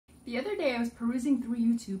The other day I was perusing through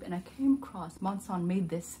YouTube and I came across Monson Made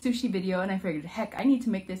This sushi video, and I figured, heck, I need to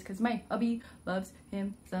make this because my hubby loves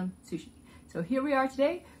him some sushi. So here we are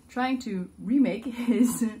today trying to remake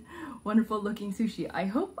his wonderful looking sushi. I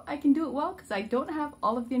hope I can do it well because I don't have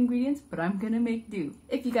all of the ingredients, but I'm gonna make do.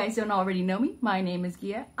 If you guys don't already know me, my name is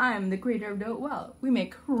Gia. I'm the creator of Do It Well. We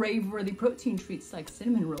make crave-worthy protein treats like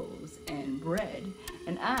cinnamon rolls and bread,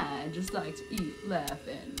 and I just like to eat, laugh,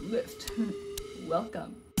 and lift.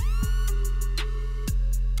 Welcome.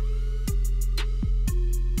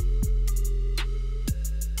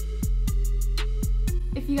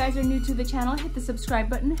 If you guys are new to the channel, hit the subscribe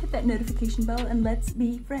button, hit that notification bell, and let's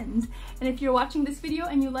be friends. And if you're watching this video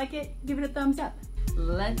and you like it, give it a thumbs up.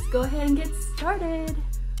 Let's go ahead and get started.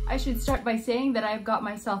 I should start by saying that I've got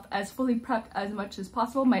myself as fully prepped as much as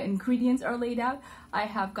possible. My ingredients are laid out. I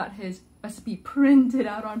have got his recipe printed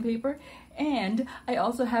out on paper, and I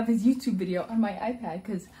also have his YouTube video on my iPad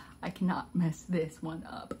because I cannot mess this one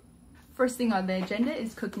up. First thing on the agenda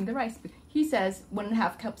is cooking the rice. He says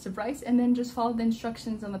 1.5 cups of rice and then just follow the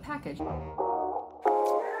instructions on the package.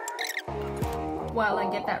 While I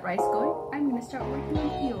get that rice going, I'm going to start working on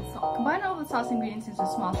the eel sauce. Combine all the sauce ingredients into a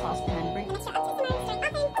small saucepan and bring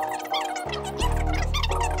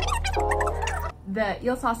The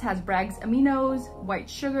eel sauce has Bragg's aminos, white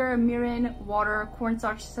sugar, mirin, water,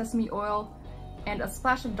 cornstarch, sesame oil, and a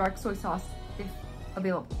splash of dark soy sauce if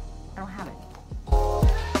available. I don't have it.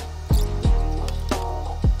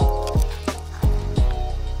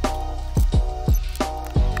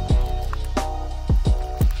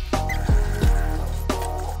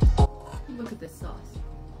 Look at this sauce.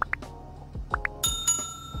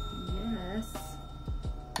 Yes.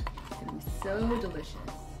 It's gonna be so delicious.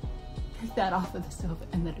 Take that off of the stove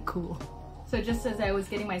and let it cool. So just as I was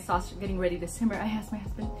getting my sauce getting ready to simmer, I asked my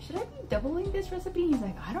husband, should I be doubling this recipe? He's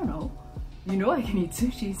like, I don't know. You know I can eat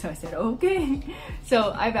sushi. So I said, okay.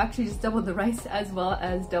 So I've actually just doubled the rice as well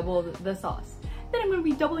as doubled the sauce. Then I'm gonna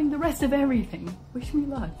be doubling the rest of everything. Wish me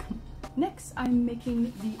luck. Next, I'm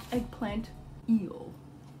making the eggplant eel.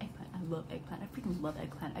 Eggplant, I love eggplant. I freaking love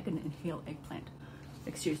eggplant. I can inhale eggplant.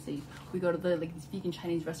 Like seriously, we go to these vegan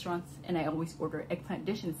Chinese restaurants and I always order eggplant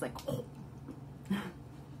dish and it's like, oh.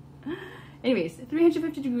 Anyways,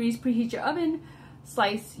 350 degrees, preheat your oven.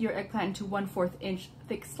 Slice your eggplant into 1/4 inch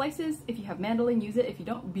thick slices. If you have mandolin, use it. If you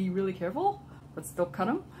don't, be really careful, but still cut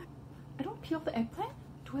them. I don't peel the eggplant.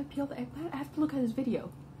 Do I peel the eggplant? I have to look at his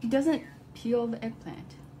video. He doesn't peel the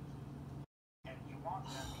eggplant.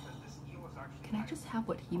 Can I just have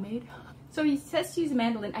what he made? So he says to use a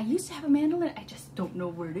mandolin. I used to have a mandolin. I just don't know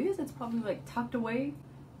where it is. It's probably like tucked away.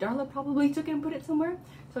 Darla probably took it and put it somewhere.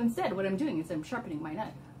 So instead, what I'm doing is I'm sharpening my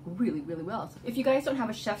knife really well. So if you guys don't have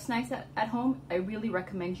a chef's knife at home, I really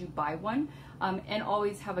recommend you buy one, and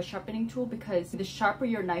always have a sharpening tool, because the sharper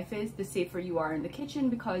your knife is, the safer you are in the kitchen,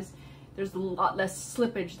 because there's a lot less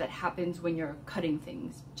slippage that happens when you're cutting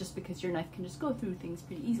things, just because your knife can just go through things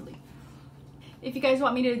pretty easily. If you guys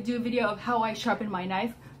want me to do a video of how I sharpen my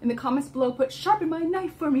knife, in the comments below put sharpen my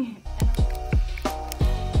knife for me.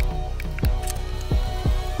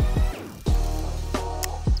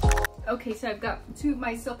 Okay, so I've got two of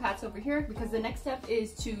my silpats over here, because the next step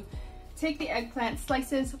is to take the eggplant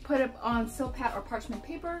slices, put it on silpat or parchment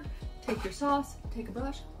paper, take your sauce, take a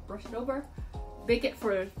brush it over, bake it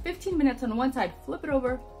for 15 minutes on one side, flip it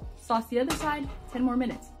over, sauce the other side, 10 more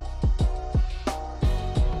minutes.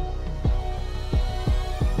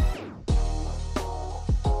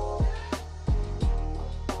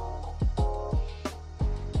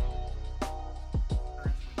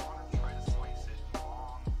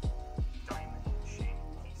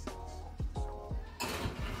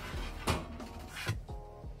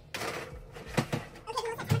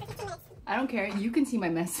 I don't care, you can see my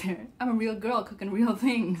mess here. I'm a real girl cooking real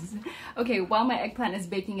things. Okay, while my eggplant is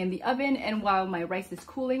baking in the oven and while my rice is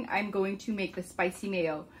cooling, I'm going to make the spicy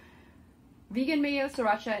mayo. Vegan mayo,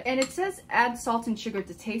 sriracha, and it says add salt and sugar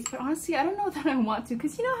to taste, but honestly, I don't know that I want to,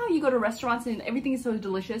 because you know how you go to restaurants and everything is so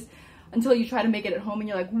delicious until you try to make it at home and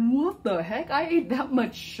you're like, what the heck? I ate that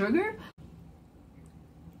much sugar?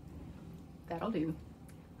 That'll do.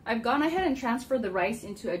 I've gone ahead and transferred the rice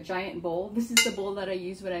into a giant bowl. This is the bowl that I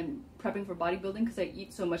use when I'm prepping for bodybuilding because I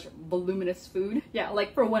eat so much voluminous food. Yeah,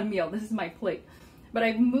 like for one meal, this is my plate. But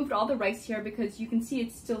I've moved all the rice here because you can see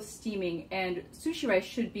it's still steaming, and sushi rice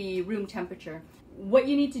should be room temperature. What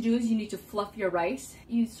you need to do is you need to fluff your rice.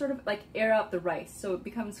 You sort of like air out the rice so it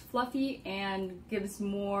becomes fluffy and gives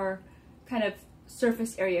more kind of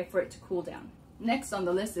surface area for it to cool down. Next on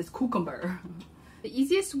the list is cucumber. The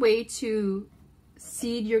easiest way to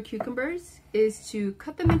seed your cucumbers is to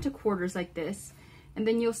cut them into quarters like this, and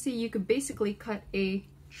then you'll see you could basically cut a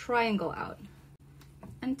triangle out.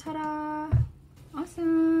 And ta-da!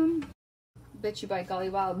 Awesome! Bet you by golly,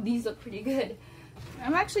 wow, these look pretty good.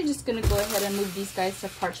 I'm actually just gonna go ahead and move these guys to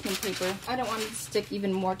parchment paper. I don't want it to stick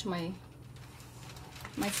even more to my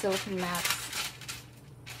silicone mats.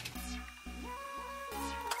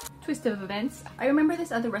 Twist of events. I remember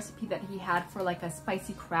this other recipe that he had for like a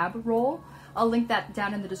spicy crab roll. I'll link that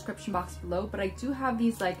down in the description box below, but I do have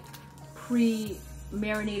these like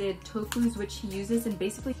pre-marinated tofus which he uses, and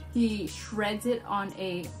basically he shreds it on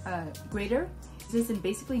a grater. This and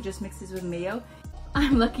basically just mixes with mayo.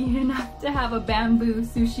 I'm lucky enough to have a bamboo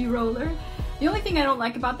sushi roller. The only thing I don't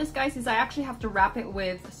like about this, guys, is I actually have to wrap it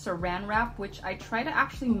with saran wrap, which I try to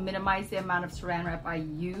actually minimize the amount of saran wrap I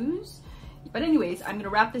use. But anyways, I'm gonna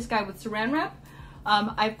wrap this guy with saran wrap.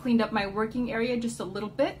 I've cleaned up my working area just a little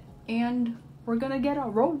bit, and we're gonna get a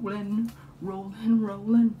rolling, rolling,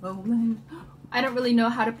 rolling, rolling. I don't really know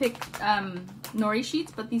how to pick nori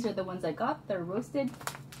sheets, but these are the ones I got. They're roasted.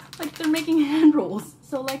 Like they're making hand rolls.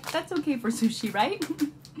 So like, that's okay for sushi, right?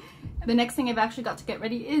 The next thing I've actually got to get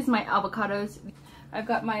ready is my avocados. I've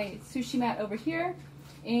got my sushi mat over here,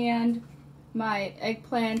 and my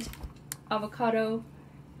eggplant, avocado,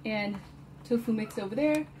 and tofu mix over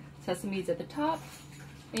there. Sesame's at the top,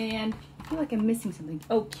 and I feel like I'm missing something.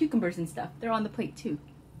 Oh, cucumbers and stuff. They're on the plate too.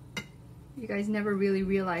 You guys never really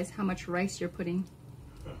realize how much rice you're putting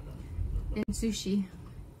in sushi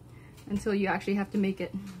until you actually have to make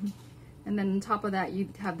it. And then on top of that, you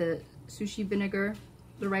have the sushi vinegar,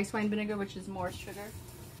 the rice wine vinegar, which is more sugar.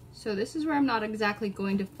 So this is where I'm not exactly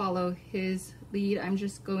going to follow his lead. I'm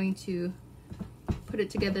just going to put it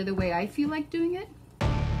together the way I feel like doing it.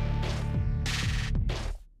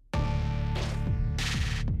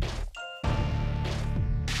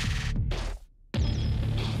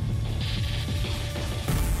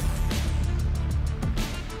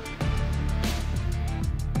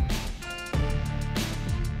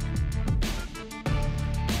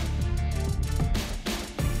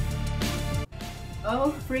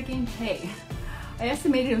 Oh freaking hey. I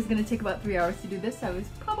estimated it was gonna take about 3 hours to do this. I was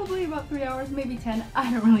probably about 3 hours, maybe 10. I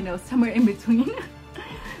don't really know, somewhere in between.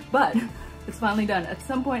 But it's finally done. At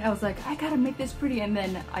some point I was like, I gotta make this pretty, and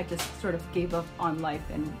then I just sort of gave up on life,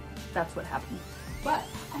 and that's what happened. But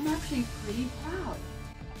I'm actually pretty proud.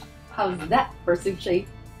 How's that for sushi?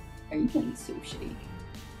 Are you getting sushi?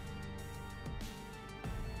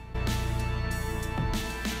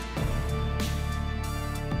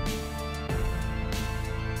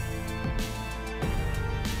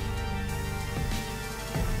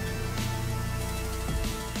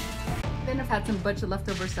 Then I've had some bunch of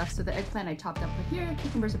leftover stuff, so the eggplant I chopped up put here,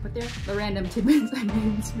 cucumbers I put there, the random tidbits I made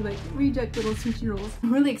into like reject little sushi rolls.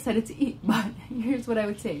 I'm really excited to eat, but here's what I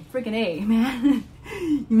would say. Freaking A, man.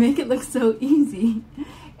 You make it look so easy.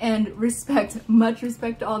 And respect, much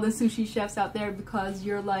respect to all the sushi chefs out there, because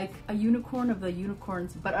you're like a unicorn of the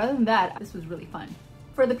unicorns. But other than that, this was really fun.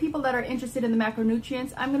 For the people that are interested in the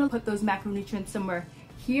macronutrients, I'm gonna put those macronutrients somewhere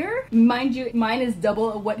here. Mind you, mine is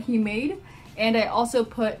double of what he made. And I also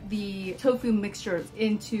put the tofu mixture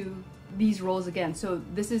into these rolls again. So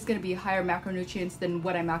this is gonna be higher macronutrients than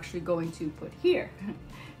what I'm actually going to put here.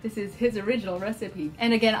 This is his original recipe.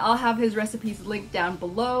 And again, I'll have his recipes linked down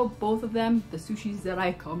below, both of them, the sushis that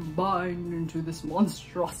I combined into this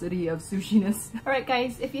monstrosity of sushiness. All right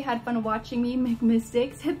guys, if you had fun watching me make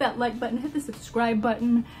mistakes, hit that like button, hit the subscribe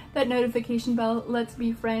button, that notification bell. Let's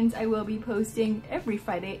be friends. I will be posting every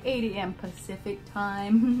Friday, 8 AM Pacific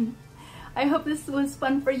time. I hope this was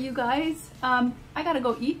fun for you guys. I gotta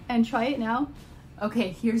go eat and try it now.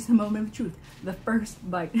 Okay, here's the moment of truth. The first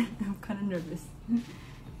bite. I'm kind of nervous. I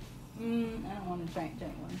don't want a giant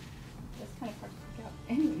one. That's kind of hard to pick out.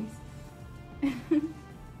 Anyways.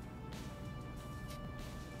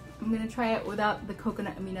 I'm gonna try it without the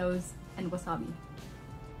coconut aminos and wasabi.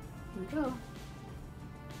 Here we go.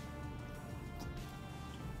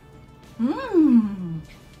 Mmm.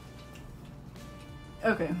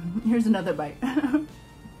 Okay, here's another bite. Trickage.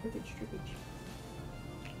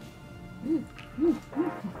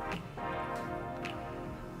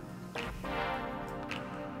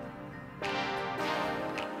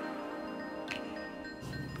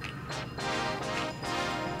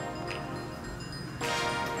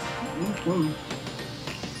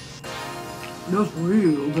 That's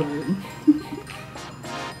real good.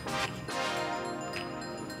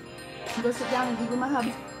 Go sit down and eat with my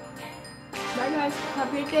hubby. Bye guys, have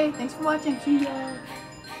a great day. Thanks for watching. See ya.